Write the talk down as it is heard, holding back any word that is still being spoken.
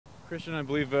Christian, I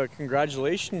believe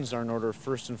congratulations are in order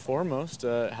first and foremost.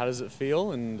 How does it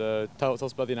feel? And tell us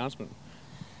about the announcement.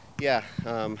 Yeah,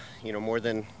 more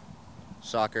than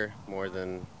soccer, more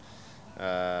than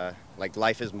like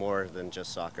life is more than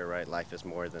just soccer, right? Life is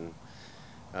more than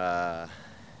uh,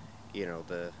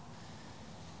 the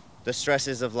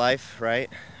stresses of life, right?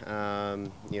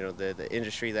 The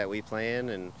industry that we play in,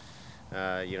 and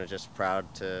just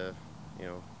proud to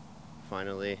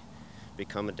finally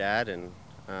become a dad, and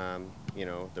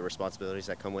the responsibilities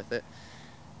that come with it.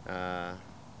 Uh,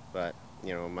 but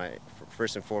my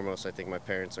first and foremost, I think my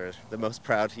parents are the most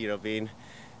proud. Being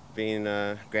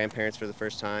grandparents for the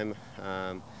first time,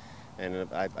 and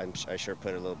I sure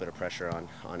put a little bit of pressure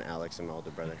on Alex and my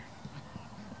older brother.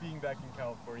 Being back in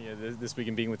California this week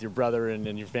and being with your brother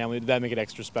and your family, did that make it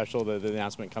extra special, the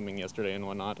announcement coming yesterday and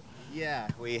whatnot? Yeah,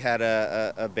 we had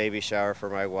a baby shower for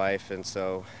my wife, and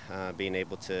so being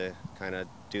able to kind of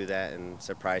do that and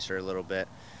surprise her a little bit,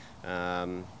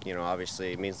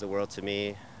 obviously it means the world to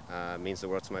me, means the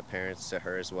world to my parents, to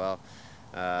her as well.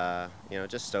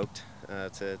 Just stoked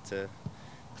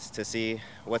to see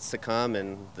what's to come,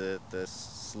 and the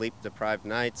sleep deprived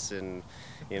nights, and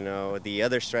the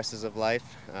other stresses of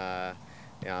life.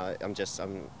 I'm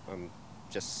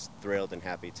just thrilled and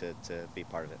happy to be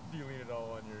part of it. Do you lean it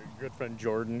all on your good friend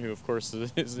Jordan, who of course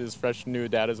is fresh new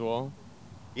dad as well?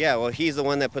 Yeah, well, he's the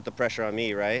one that put the pressure on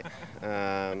me, right?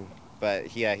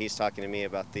 But yeah, he's talking to me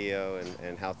about Theo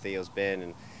and how Theo's been,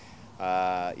 and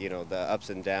the ups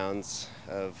and downs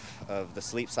of the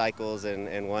sleep cycles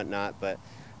and whatnot. But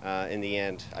in the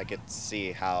end, I get to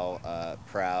see how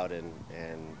proud and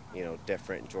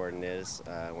different Jordan is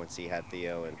once he had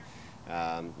Theo, and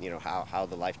how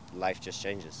the life just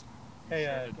changes.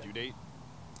 Hey, due date?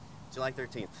 July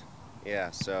 13th.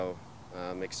 Yeah, so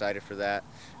I'm excited for that.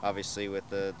 Obviously, with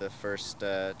the first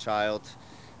child,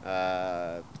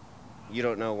 you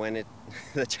don't know when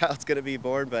the child's gonna be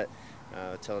born, but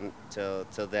till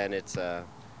then, it's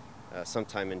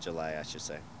sometime in July, I should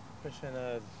say.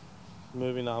 Christian,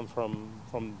 moving on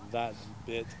from that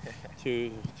bit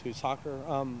to soccer,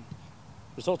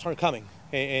 results aren't coming,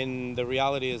 and the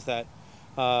reality is that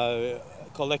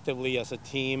collectively as a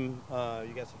team,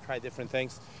 you guys have tried different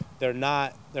things. They're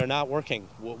not working.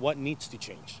 What needs to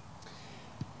change?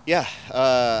 Yeah,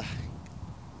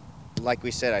 like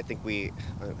we said, I think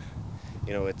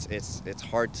it's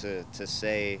hard to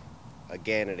say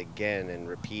again and again and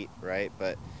repeat, right?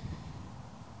 But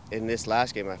in this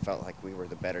last game, I felt like we were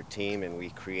the better team, and we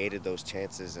created those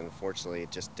chances, and unfortunately, it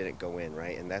just didn't go in,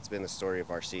 right? And that's been the story of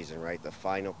our season, right? The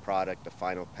final product, the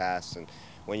final pass, and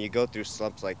when you go through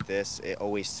slumps like this, it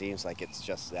always seems like it's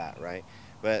just that, right?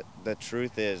 But the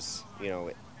truth is,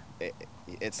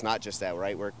 it's not just that,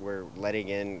 right? We're letting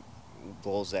in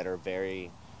goals that are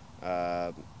very,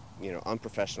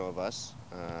 unprofessional of us.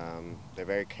 They're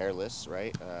very careless,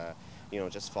 right?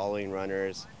 Just following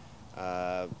runners.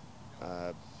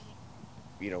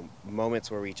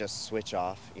 Moments where we just switch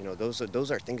off.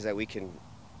 Those are things that we can,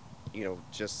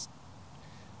 just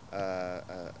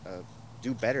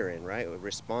do better in, right?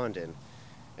 Respond in.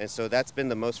 And so that's been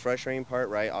the most frustrating part,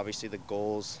 right? Obviously the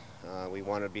goals, we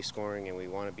want to be scoring and we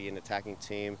want to be an attacking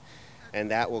team,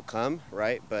 and that will come,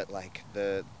 right? But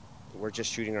we're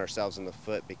just shooting ourselves in the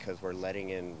foot because we're letting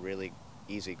in really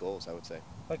easy goals, I would say.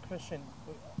 But Christian,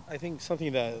 I think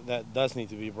something that does need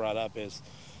to be brought up is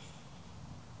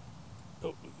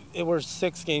we're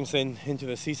 6 games into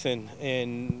the season,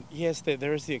 and yes,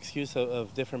 there is the excuse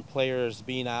of different players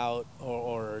being out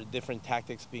or different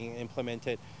tactics being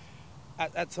implemented.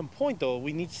 At some point, though,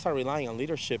 we need to start relying on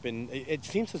leadership, and it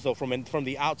seems as though from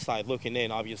the outside looking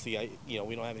in, obviously, we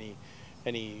don't have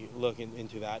any look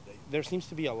into that. There seems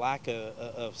to be a lack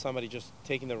of somebody just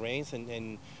taking the reins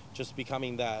and just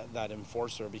becoming that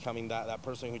enforcer, becoming that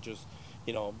person who just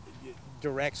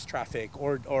directs traffic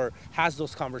or has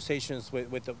those conversations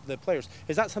with the players.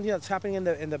 Is that something that's happening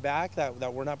in the back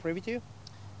that we're not privy to?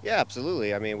 Yeah,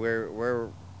 absolutely. I mean, we're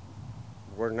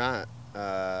not.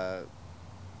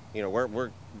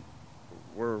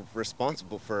 We're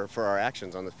responsible for our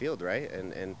actions on the field, right?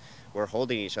 And we're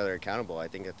holding each other accountable. I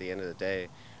think at the end of the day,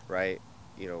 right?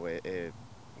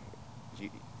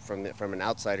 From an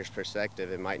outsider's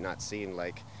perspective, it might not seem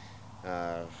like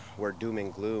we're doom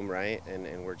and gloom, right?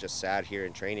 And we're just sad here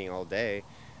in training all day.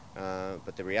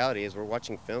 But the reality is, we're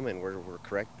watching film and we're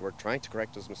trying to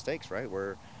correct those mistakes, right?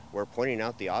 We're pointing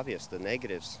out the obvious, the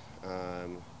negatives,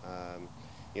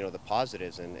 the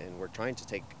positives, and we're trying to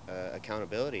take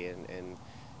accountability, and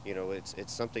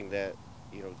it's something that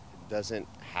doesn't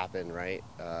happen, right,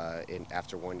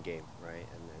 after one game, right?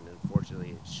 And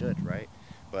unfortunately it should, right?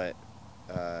 But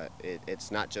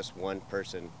it's not just one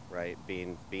person, right?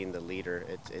 Being the leader.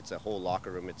 It's a whole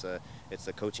locker room. It's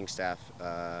the coaching staff,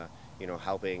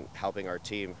 helping our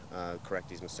team correct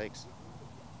these mistakes.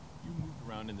 You moved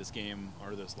around in this game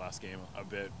or this last game a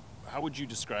bit. How would you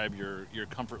describe your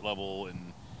comfort level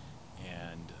in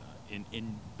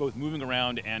both moving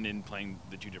around and in playing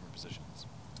the two different positions?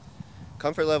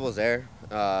 Comfort level is there.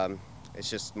 It's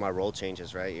just my role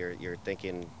changes, right? You're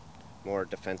thinking more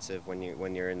defensive when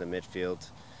you're in the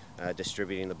midfield,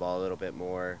 distributing the ball a little bit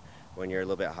more. When you're a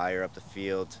little bit higher up the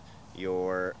field,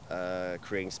 you're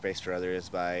creating space for others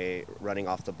by running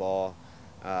off the ball.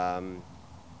 My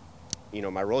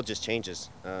role just changes.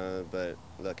 But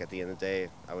look, at the end of the day,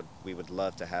 we would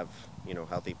love to have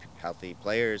healthy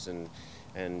players and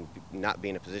not be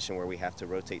in a position where we have to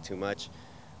rotate too much.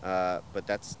 But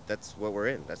that's what we're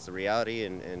in. That's the reality,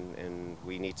 and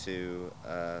we need to,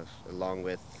 along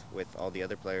with all the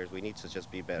other players, we need to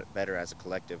just be better as a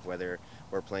collective, whether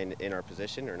we're playing in our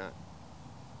position or not.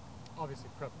 Obviously,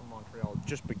 prep for Montreal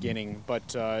just beginning,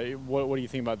 but what do you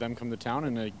think about them come to town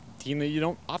and a team that you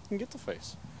don't often get to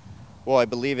face? Well, I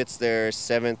believe it's their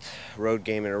 7th road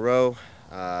game in a row.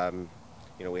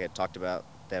 We had talked about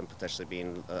them potentially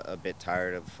being a bit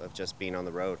tired of just being on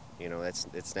the road.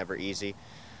 It's never easy.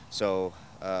 So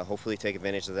hopefully take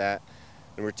advantage of that.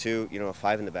 Number 2, a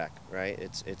 5 in the back, right?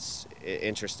 It's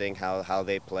interesting how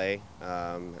they play.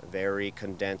 Very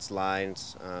condensed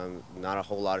lines, not a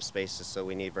whole lot of spaces, so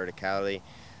we need verticality.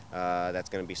 That's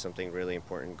going to be something really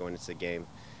important going into the game.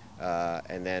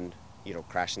 And then,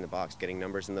 crashing the box, getting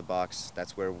numbers in the box.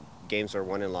 That's where games are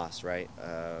won and lost, right?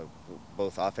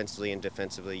 Both offensively and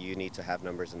defensively, you need to have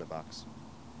numbers in the box.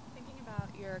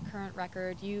 Your current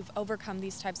record, you've overcome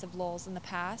these types of lulls in the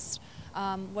past.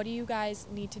 What do you guys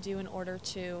need to do in order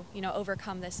to,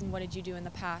 overcome this, and what did you do in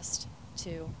the past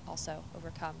to also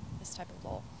overcome this type of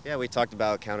lull? Yeah, we talked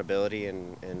about accountability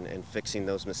and fixing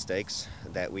those mistakes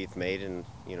that we've made in,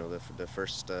 the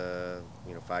first,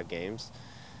 5 games.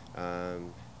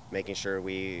 Making sure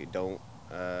we don't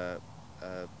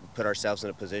put ourselves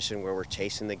in a position where we're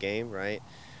chasing the game, right?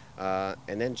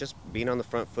 And then just being on the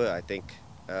front foot, I think.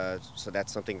 So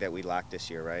that's something that we lack this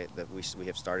year, right? That we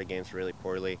have started games really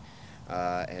poorly,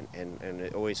 and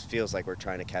it always feels like we're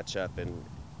trying to catch up, and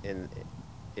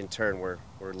in turn we're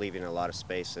leaving a lot of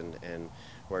space and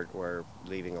we're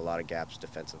leaving a lot of gaps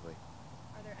defensively.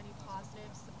 Are there any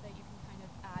positives that you can kind of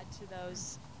add to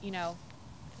those,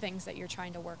 things that you're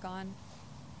trying to work on?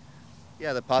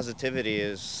 Yeah, the positivity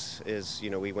is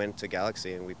we went to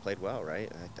Galaxy and we played well, right?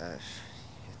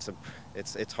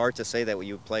 It's hard to say that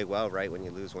you play well, right, when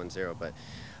you lose 1-0, but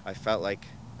I felt like,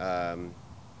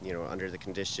 under the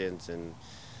conditions and,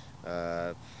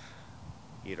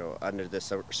 under the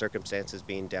circumstances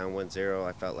being down 1-0,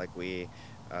 I felt like we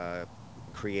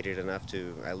created enough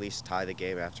to at least tie the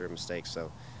game after a mistake.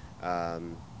 So,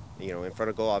 in front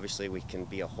of goal, obviously, we can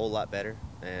be a whole lot better,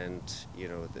 and,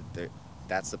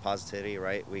 that's the positivity,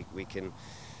 right? We can,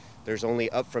 there's only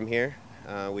up from here.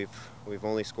 We've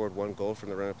only scored 1 goal from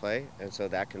the run of play, and so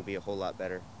that can be a whole lot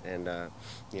better. And I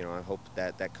hope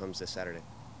that comes this Saturday.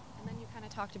 And then you kind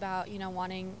of talked about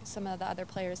wanting some of the other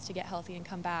players to get healthy and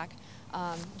come back.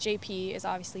 JP is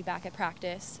obviously back at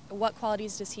practice. What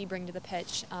qualities does he bring to the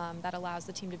pitch that allows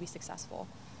the team to be successful?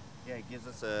 Yeah, it gives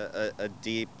us a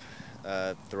deep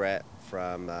threat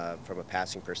from a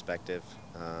passing perspective.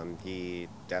 He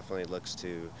definitely looks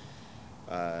to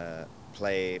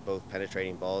play both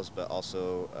penetrating balls, but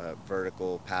also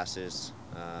vertical passes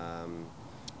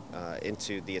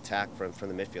into the attack from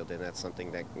the midfield, and that's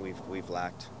something that we've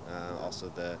lacked.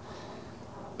 Also,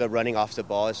 the running off the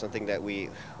ball is something that we've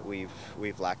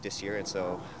lacked this year, and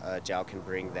so Jao can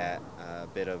bring that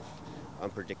bit of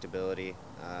unpredictability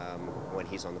when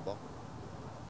he's on the ball.